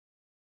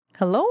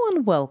Hello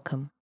and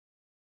welcome.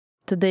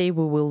 Today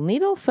we will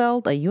needle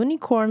felt a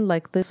unicorn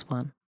like this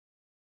one.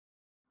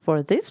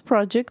 For this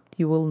project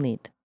you will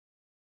need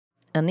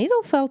a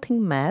needle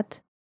felting mat,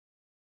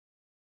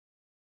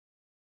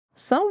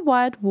 some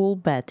white wool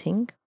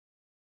batting,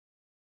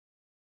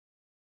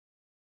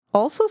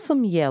 also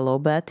some yellow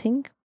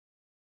batting,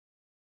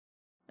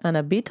 and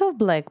a bit of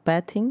black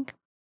batting,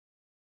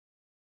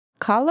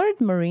 colored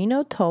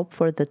merino top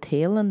for the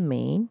tail and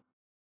mane,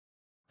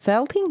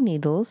 felting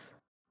needles,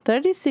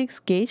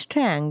 36 gauge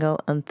triangle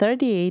and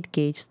 38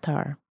 gauge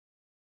star.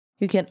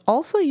 You can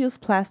also use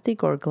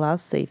plastic or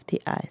glass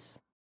safety eyes.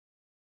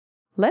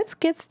 Let's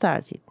get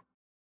started.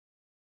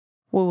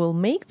 We will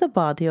make the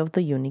body of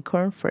the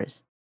unicorn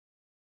first.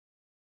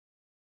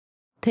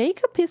 Take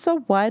a piece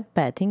of white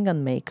batting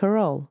and make a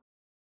roll.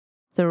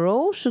 The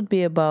roll should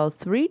be about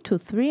 3 to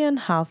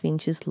 3.5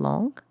 inches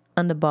long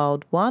and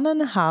about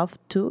 1.5 to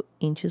 2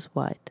 inches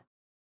wide.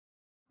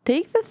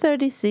 Take the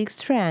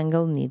 36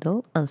 triangle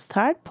needle and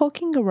start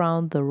poking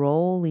around the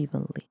roll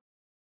evenly.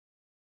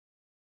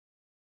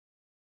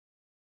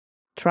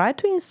 Try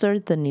to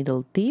insert the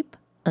needle deep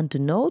and do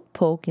not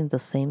poke in the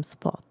same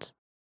spot.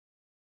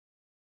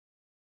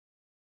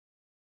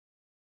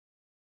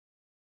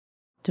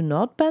 Do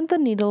not bend the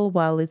needle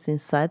while it's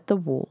inside the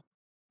wool.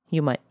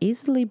 You might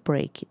easily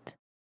break it.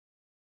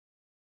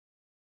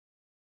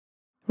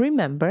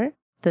 Remember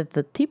that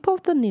the tip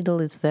of the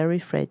needle is very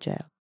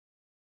fragile.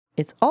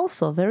 It's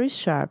also very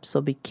sharp,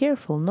 so be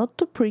careful not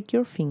to prick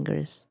your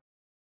fingers.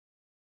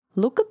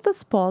 Look at the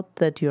spot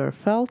that you are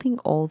felting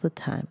all the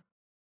time.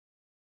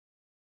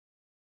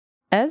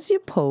 As you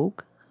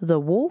poke, the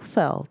wool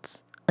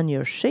felts and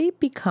your shape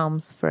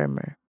becomes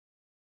firmer.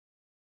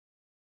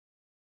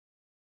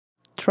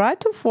 Try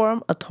to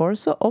form a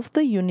torso of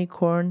the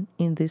unicorn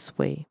in this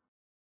way.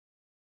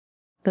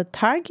 The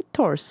target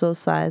torso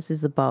size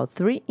is about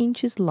 3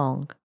 inches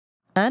long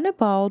and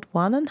about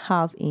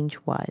 1.5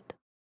 inch wide.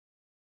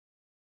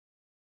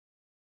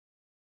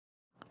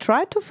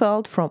 Try to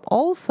felt from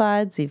all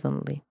sides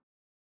evenly.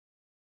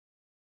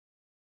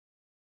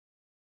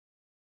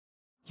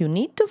 You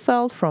need to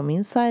felt from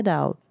inside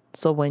out,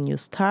 so when you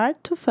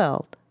start to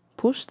felt,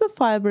 push the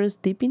fibers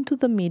deep into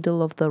the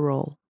middle of the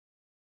roll.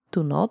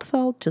 Do not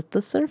felt just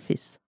the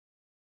surface.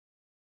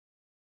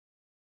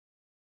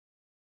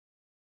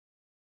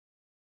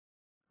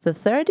 The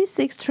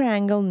 36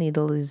 triangle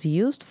needle is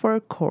used for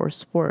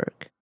coarse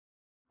work,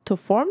 to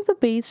form the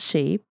base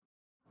shape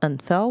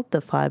and felt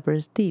the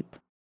fibers deep.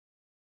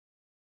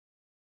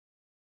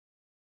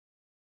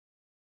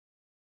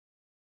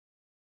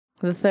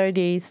 The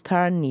 38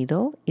 star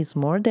needle is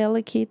more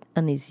delicate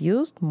and is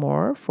used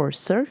more for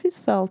surface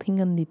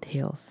felting and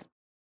details.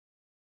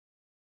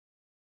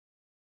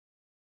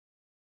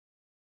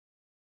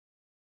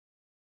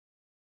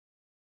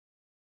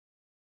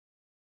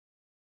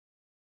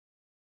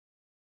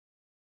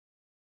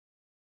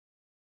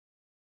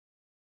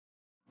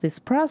 This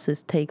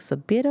process takes a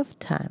bit of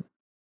time,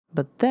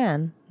 but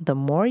then the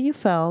more you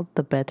felt,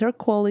 the better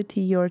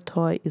quality your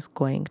toy is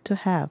going to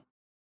have.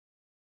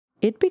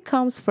 It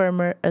becomes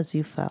firmer as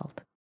you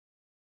felt.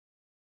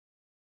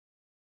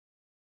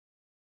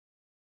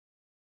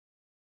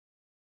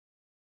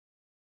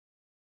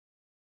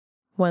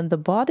 When the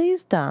body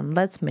is done,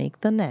 let's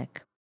make the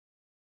neck.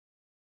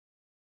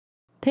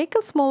 Take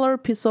a smaller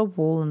piece of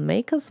wool and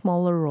make a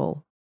smaller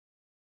roll.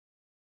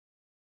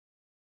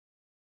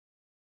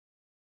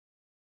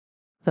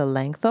 The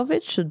length of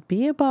it should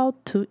be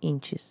about 2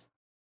 inches.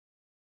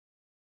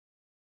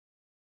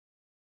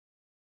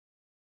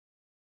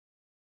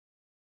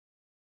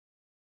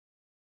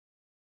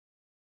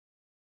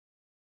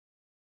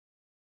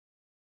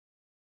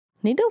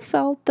 Needle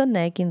felt the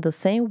neck in the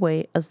same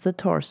way as the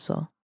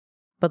torso,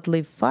 but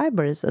leave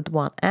fibers at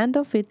one end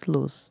of it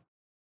loose.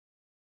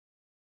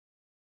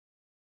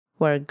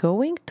 We're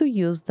going to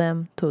use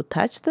them to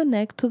attach the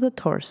neck to the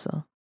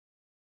torso.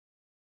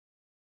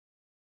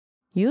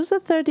 Use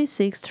a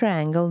 36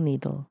 triangle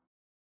needle.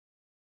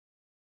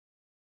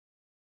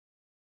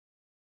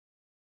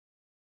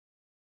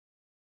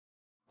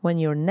 When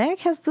your neck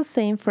has the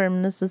same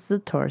firmness as the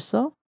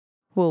torso,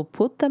 we'll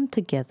put them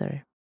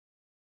together.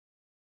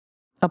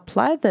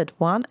 Apply that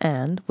one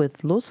end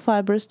with loose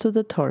fibers to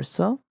the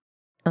torso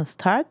and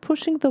start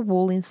pushing the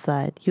wool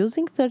inside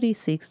using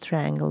 36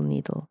 triangle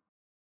needle.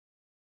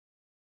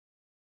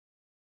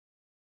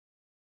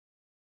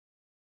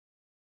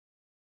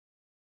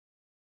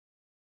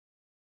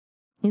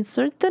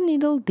 Insert the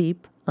needle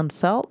deep and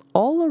felt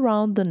all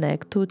around the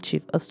neck to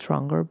achieve a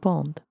stronger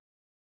bond.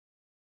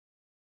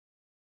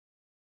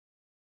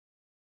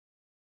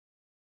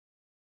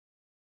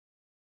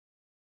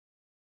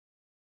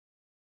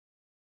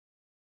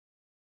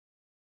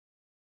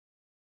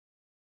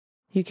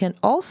 You can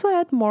also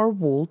add more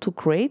wool to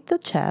create the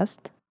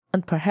chest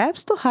and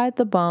perhaps to hide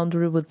the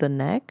boundary with the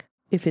neck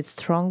if it's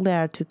strongly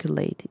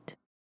articulated.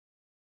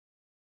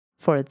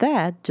 For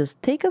that,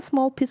 just take a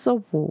small piece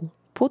of wool,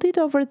 put it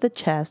over the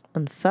chest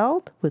and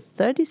felt with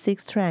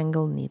 36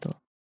 triangle needle.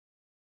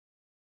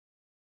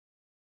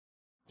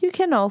 You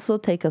can also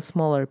take a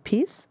smaller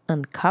piece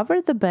and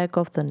cover the back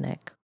of the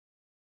neck.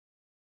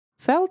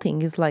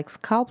 Felting is like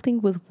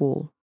sculpting with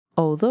wool,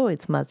 although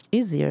it's much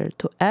easier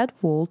to add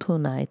wool to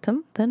an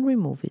item than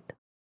remove it.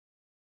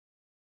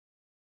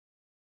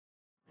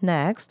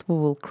 Next, we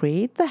will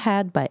create the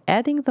head by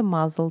adding the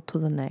muzzle to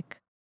the neck.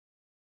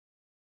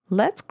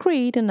 Let's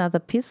create another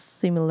piece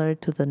similar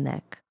to the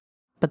neck,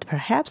 but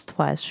perhaps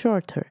twice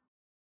shorter.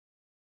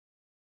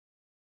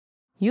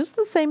 Use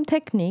the same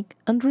technique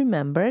and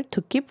remember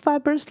to keep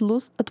fibers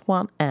loose at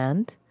one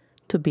end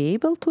to be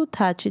able to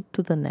attach it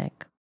to the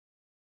neck.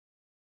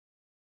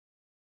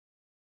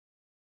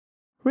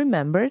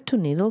 Remember to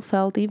needle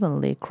felt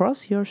evenly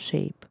across your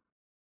shape.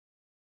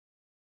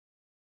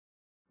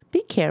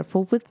 Be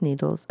careful with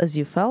needles as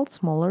you felt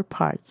smaller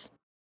parts.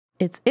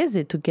 It's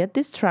easy to get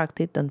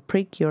distracted and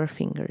prick your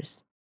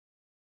fingers.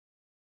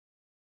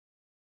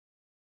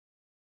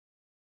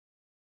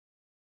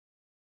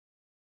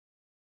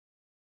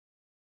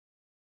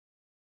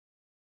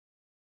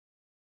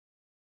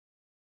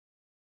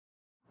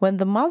 When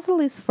the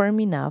muzzle is firm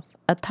enough,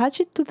 attach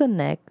it to the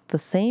neck the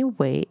same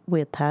way we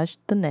attached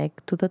the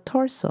neck to the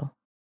torso.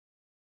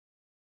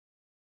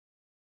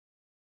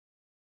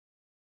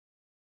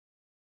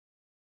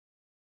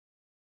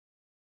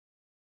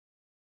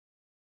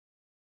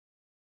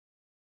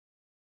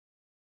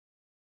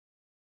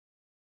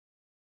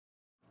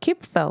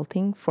 Keep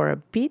felting for a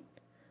bit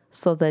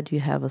so that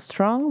you have a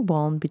strong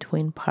bond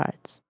between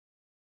parts.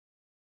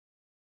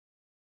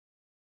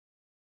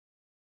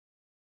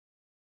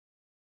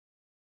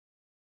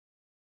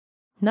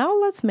 Now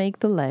let's make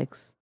the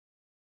legs.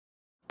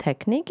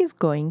 Technique is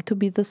going to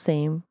be the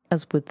same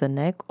as with the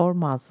neck or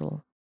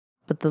muzzle,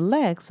 but the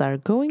legs are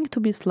going to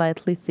be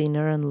slightly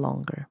thinner and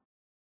longer.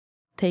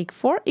 Take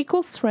 4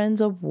 equal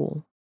strands of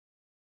wool.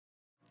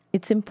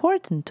 It's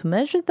important to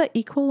measure the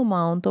equal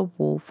amount of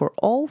wool for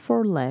all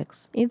 4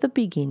 legs in the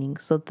beginning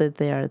so that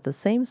they are the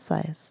same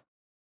size.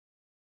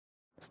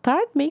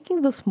 Start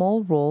making the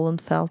small roll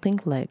and felting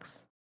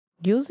legs,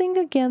 using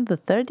again the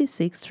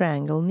 36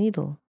 triangle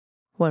needle.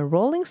 When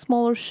rolling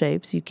smaller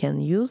shapes, you can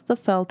use the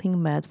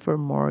felting mat for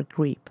more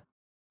grip.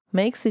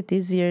 Makes it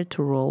easier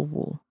to roll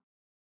wool.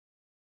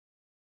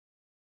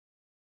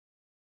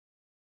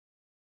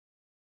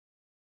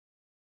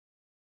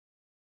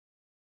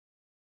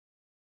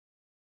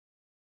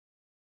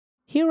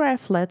 Here I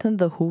flattened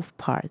the hoof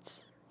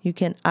parts. You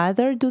can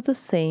either do the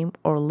same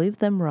or leave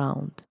them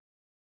round.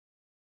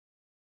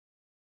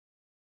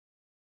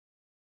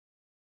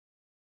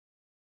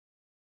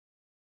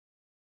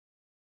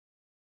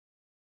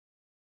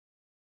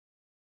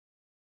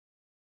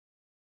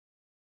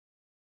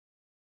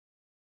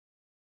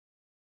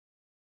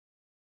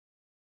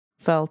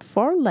 Felt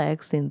 4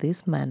 legs in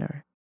this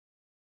manner.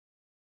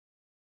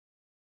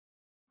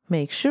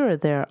 Make sure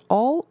they are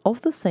all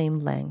of the same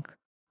length,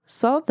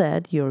 so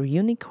that your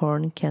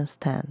unicorn can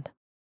stand.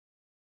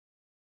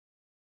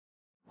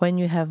 When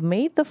you have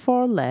made the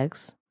 4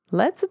 legs,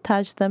 let's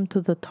attach them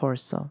to the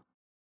torso.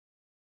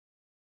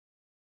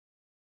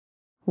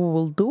 We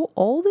will do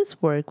all this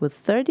work with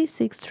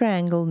 36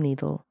 triangle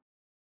needle.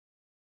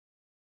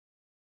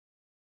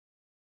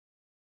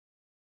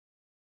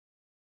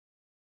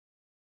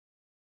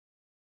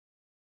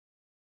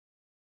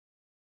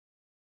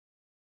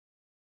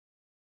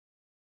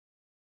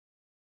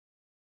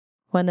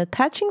 When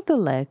attaching the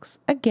legs,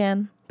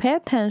 again, pay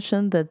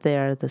attention that they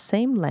are the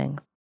same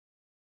length.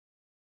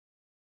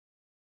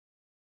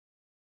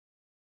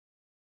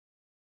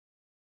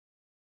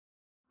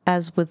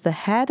 As with the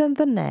head and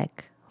the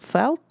neck,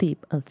 felt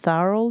deep and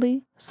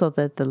thoroughly so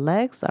that the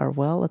legs are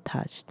well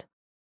attached.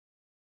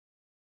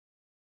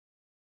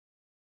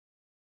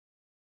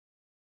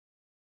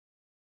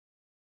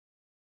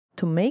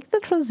 To make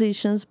the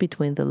transitions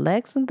between the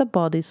legs and the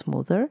body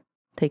smoother,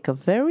 take a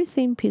very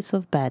thin piece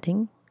of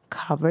batting,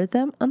 cover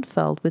them and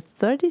felt with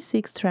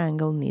 36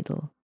 triangle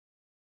needle.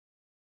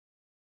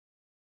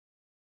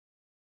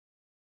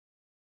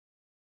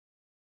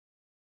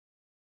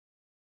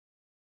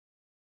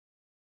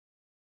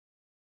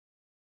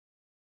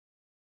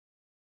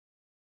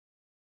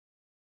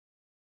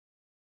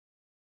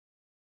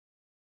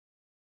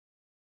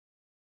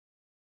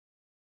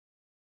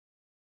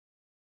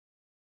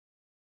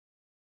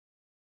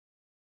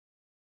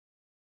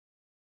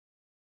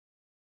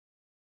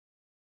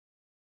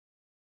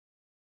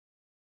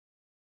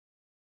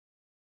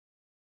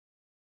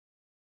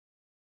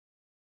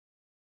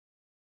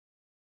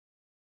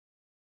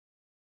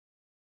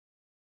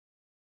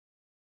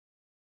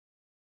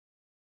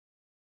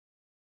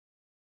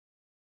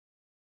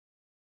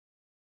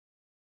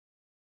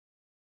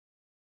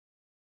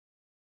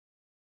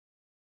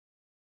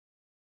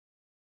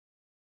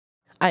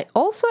 I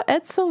also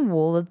add some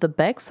wool at the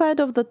back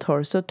side of the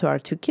torso to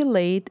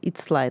articulate it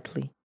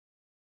slightly.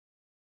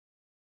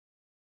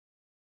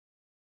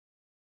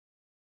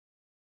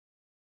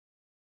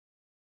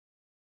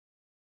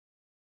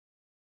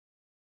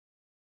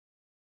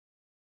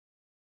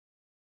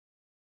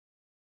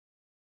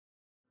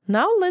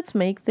 Now let's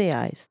make the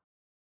eyes.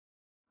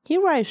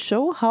 Here I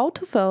show how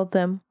to felt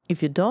them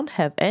if you don't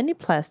have any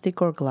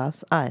plastic or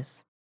glass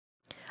eyes.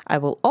 I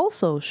will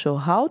also show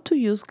how to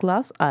use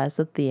glass eyes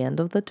at the end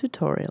of the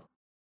tutorial.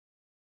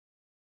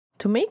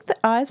 To make the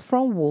eyes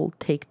from wool,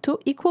 take 2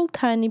 equal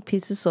tiny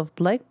pieces of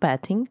black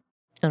batting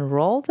and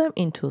roll them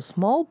into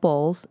small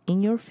balls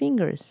in your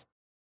fingers.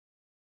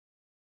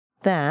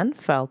 Then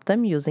felt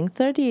them using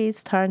 38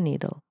 star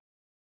needle.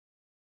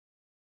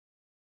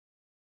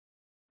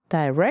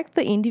 Direct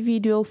the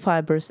individual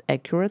fibers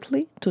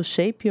accurately to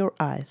shape your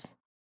eyes.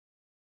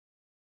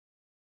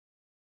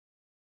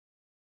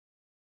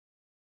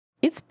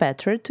 It's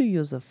better to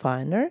use a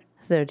finer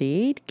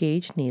 38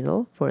 gauge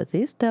needle for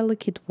this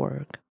delicate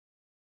work.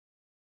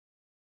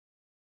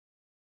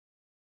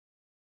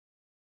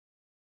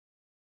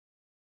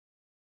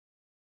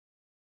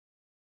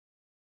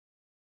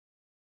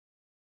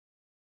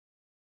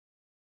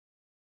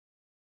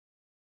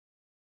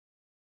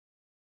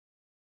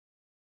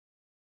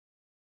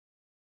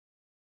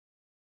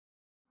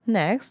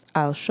 Next,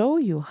 I'll show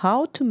you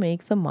how to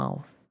make the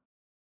mouth.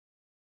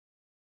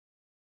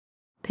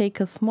 Take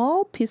a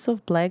small piece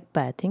of black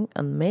batting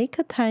and make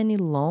a tiny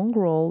long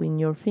roll in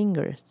your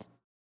fingers.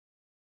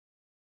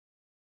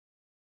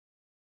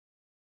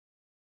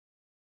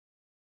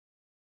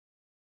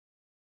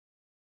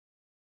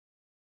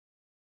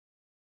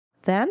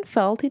 Then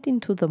felt it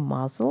into the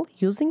muzzle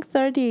using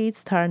 38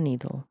 star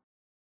needle.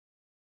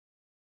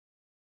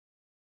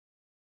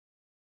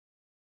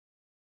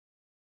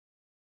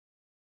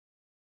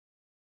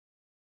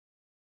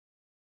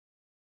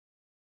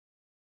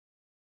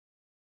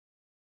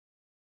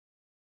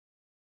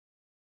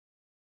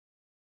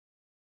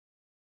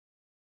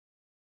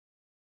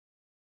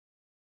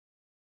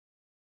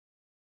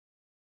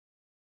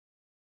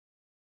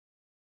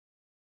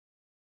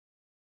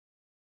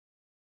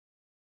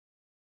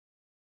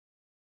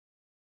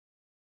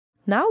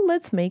 Now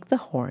let's make the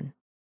horn.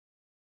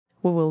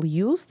 We will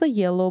use the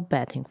yellow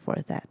batting for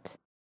that.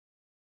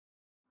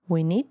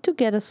 We need to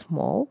get a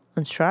small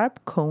and sharp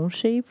cone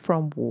shape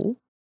from wool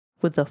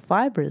with the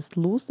fibers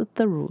loose at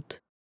the root,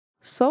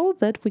 so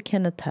that we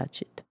can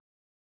attach it.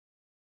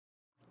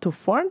 To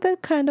form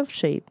that kind of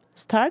shape,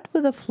 start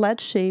with a flat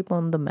shape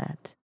on the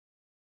mat.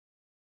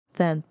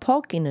 Then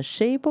poke in a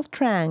shape of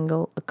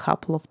triangle a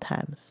couple of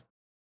times.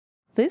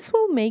 This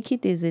will make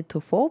it easy to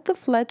fold the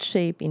flat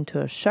shape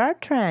into a sharp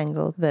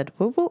triangle that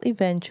we will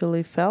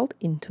eventually felt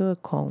into a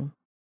cone.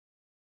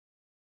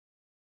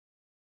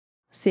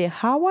 See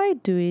how I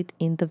do it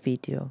in the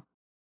video.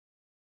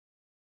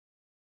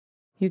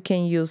 You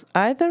can use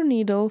either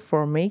needle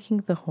for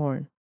making the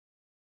horn.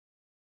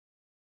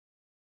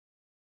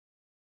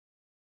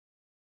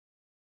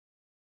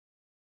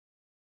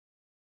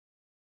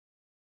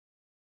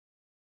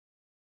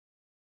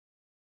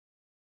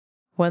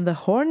 When the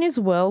horn is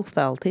well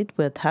felted,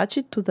 we attach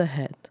it to the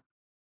head.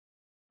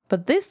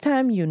 But this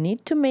time you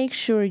need to make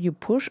sure you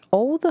push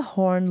all the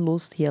horn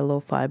loose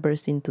yellow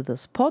fibers into the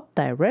spot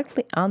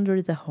directly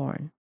under the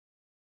horn.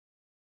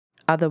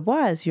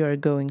 Otherwise, you are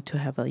going to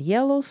have a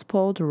yellow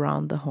spot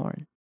around the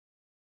horn.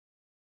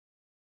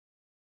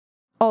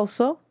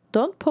 Also,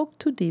 don't poke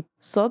too deep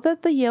so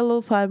that the yellow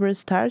fibers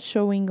start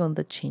showing on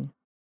the chin.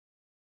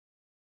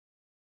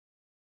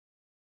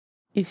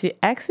 If you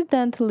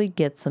accidentally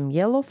get some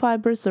yellow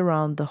fibers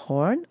around the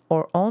horn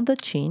or on the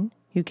chin,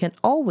 you can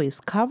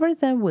always cover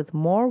them with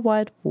more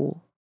white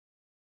wool.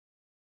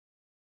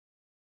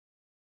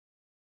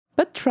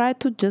 But try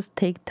to just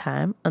take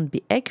time and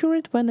be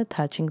accurate when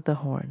attaching the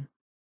horn.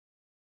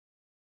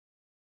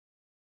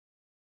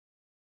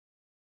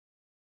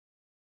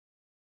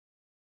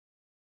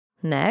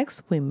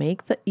 Next, we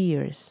make the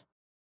ears.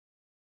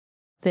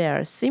 They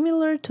are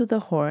similar to the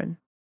horn,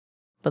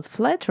 but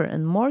flatter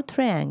and more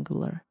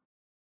triangular.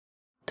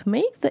 To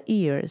make the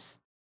ears,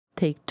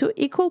 take 2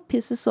 equal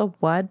pieces of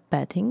white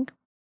batting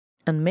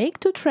and make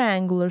 2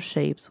 triangular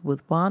shapes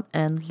with one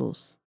end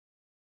loose.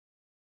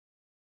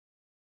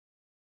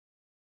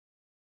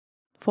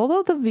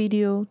 Follow the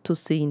video to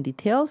see in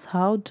details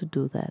how to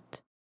do that.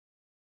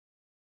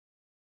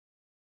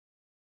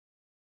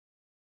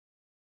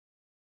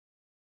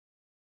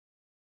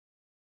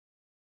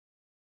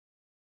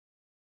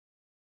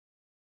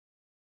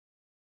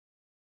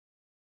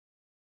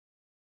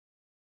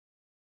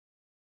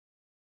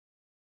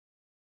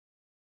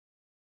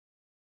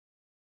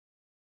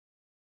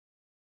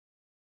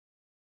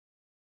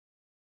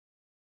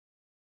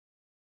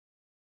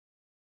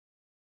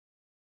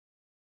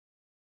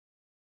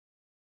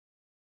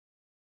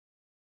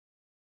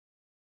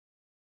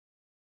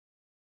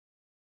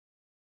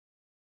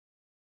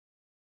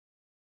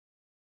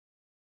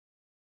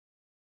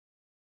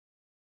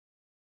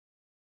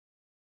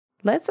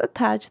 Let's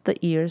attach the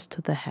ears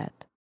to the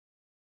head.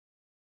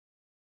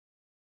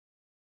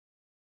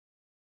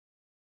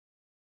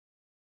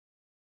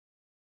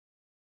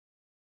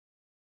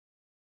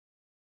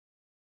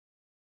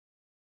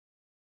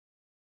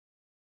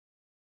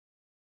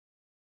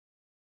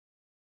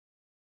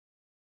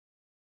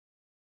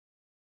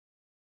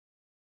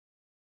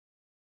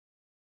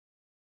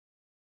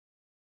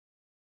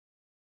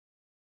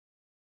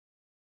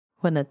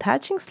 When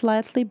attaching,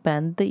 slightly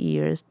bend the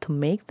ears to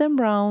make them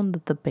round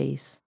at the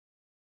base.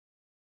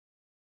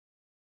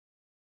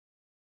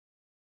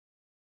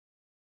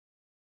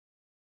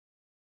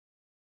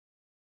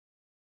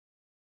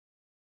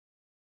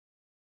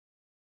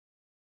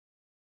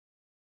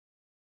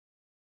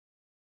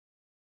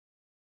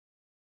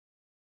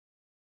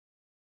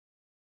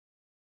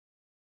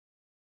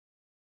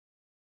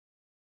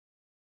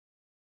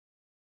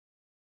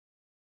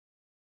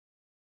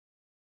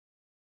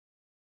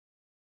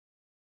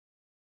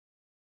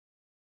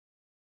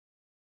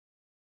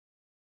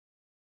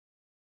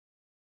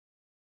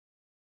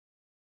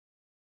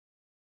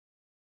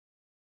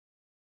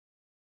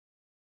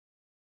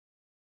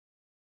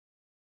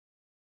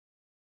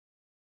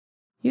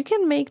 You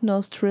can make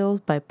nostrils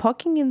by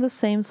poking in the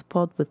same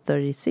spot with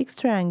 36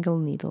 triangle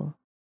needle.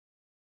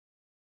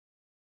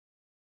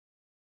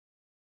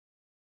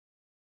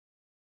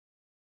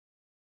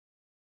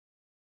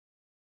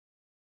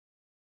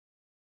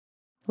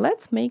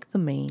 Let's make the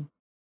mane.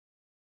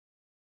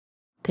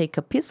 Take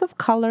a piece of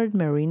colored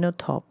merino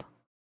top.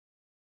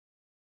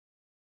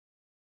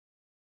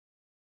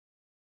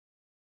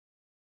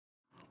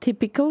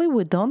 Typically,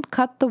 we don't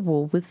cut the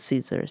wool with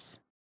scissors,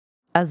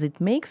 as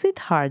it makes it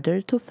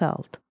harder to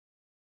felt.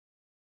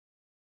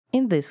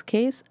 In this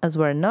case, as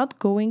we're not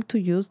going to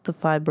use the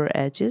fiber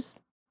edges,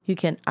 you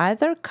can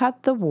either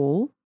cut the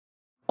wool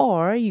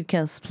or you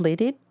can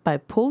split it by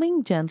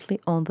pulling gently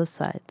on the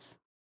sides.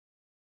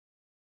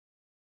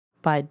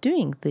 By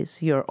doing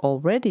this, you're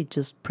already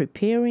just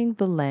preparing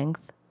the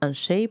length and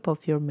shape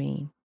of your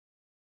mane.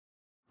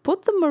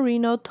 Put the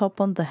merino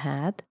top on the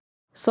head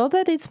so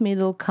that its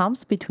middle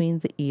comes between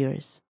the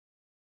ears.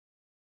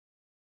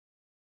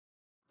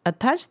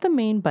 Attach the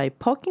mane by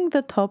poking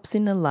the tops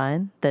in a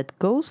line that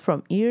goes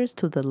from ears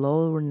to the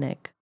lower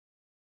neck.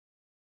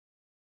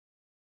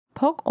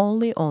 Poke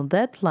only on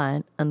that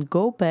line and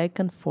go back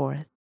and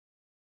forth.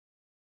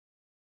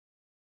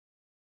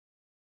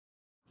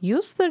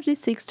 Use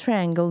 36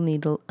 triangle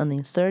needle and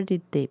insert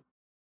it deep.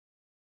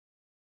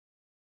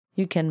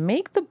 You can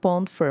make the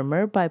bond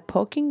firmer by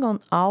poking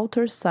on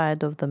outer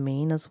side of the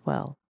mane as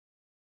well.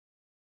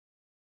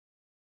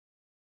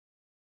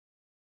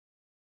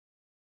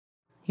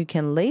 You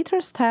can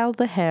later style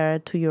the hair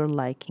to your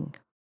liking.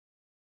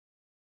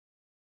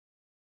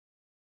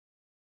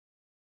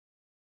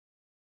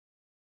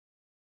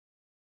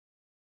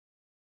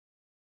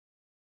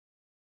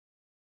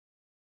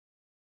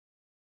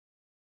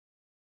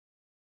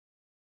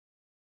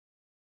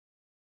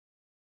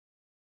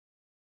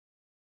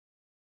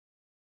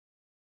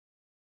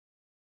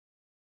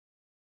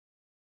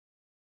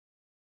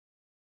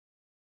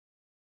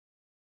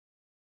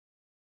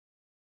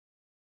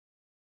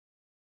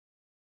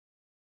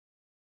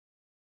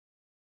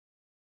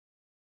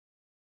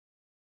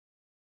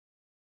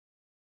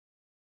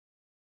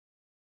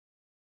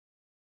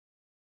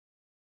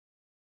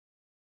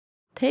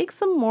 Take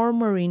some more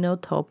merino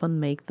top and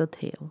make the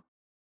tail.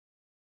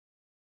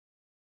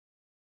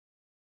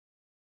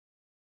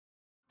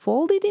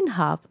 Fold it in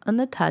half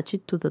and attach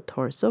it to the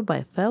torso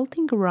by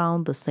felting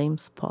around the same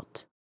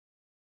spot.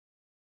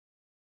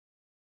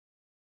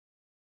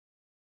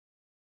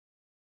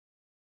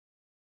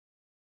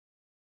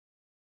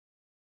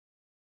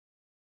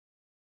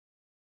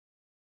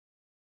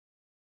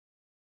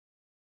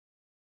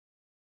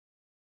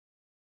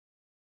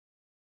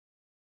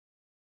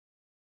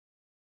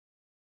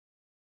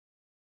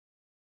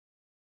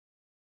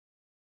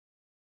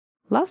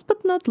 Last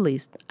but not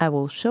least, I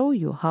will show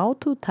you how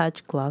to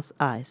attach glass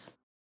eyes.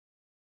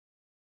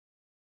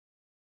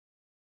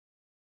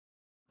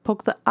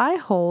 Poke the eye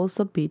holes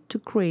a bit to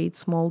create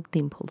small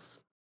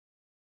dimples.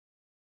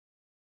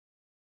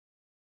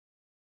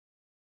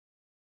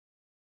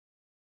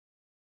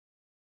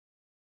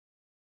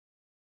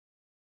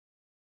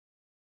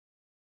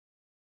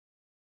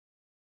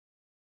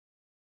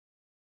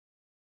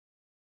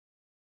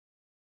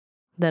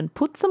 Then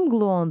put some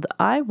glue on the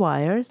eye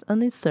wires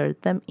and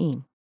insert them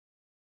in.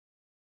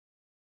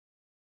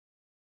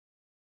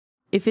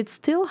 If it's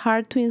still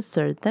hard to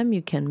insert them,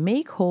 you can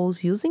make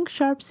holes using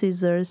sharp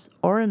scissors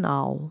or an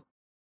awl.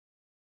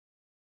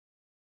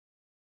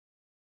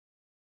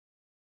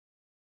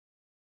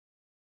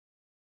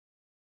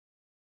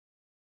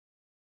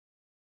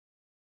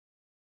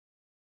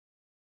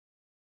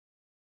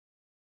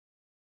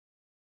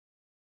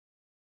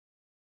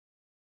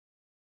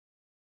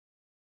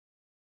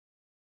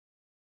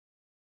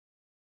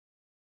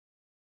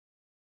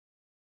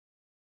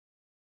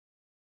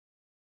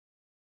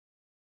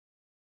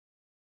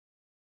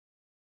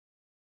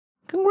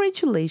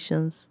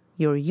 Congratulations,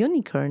 your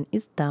unicorn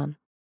is done.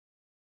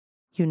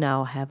 You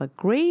now have a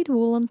great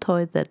woolen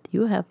toy that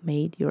you have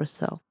made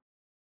yourself.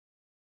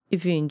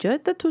 If you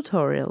enjoyed the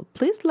tutorial,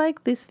 please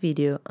like this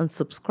video and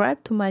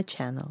subscribe to my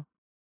channel.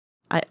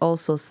 I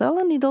also sell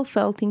a needle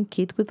felting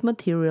kit with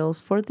materials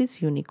for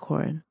this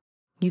unicorn.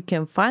 You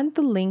can find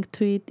the link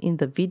to it in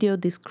the video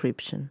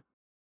description.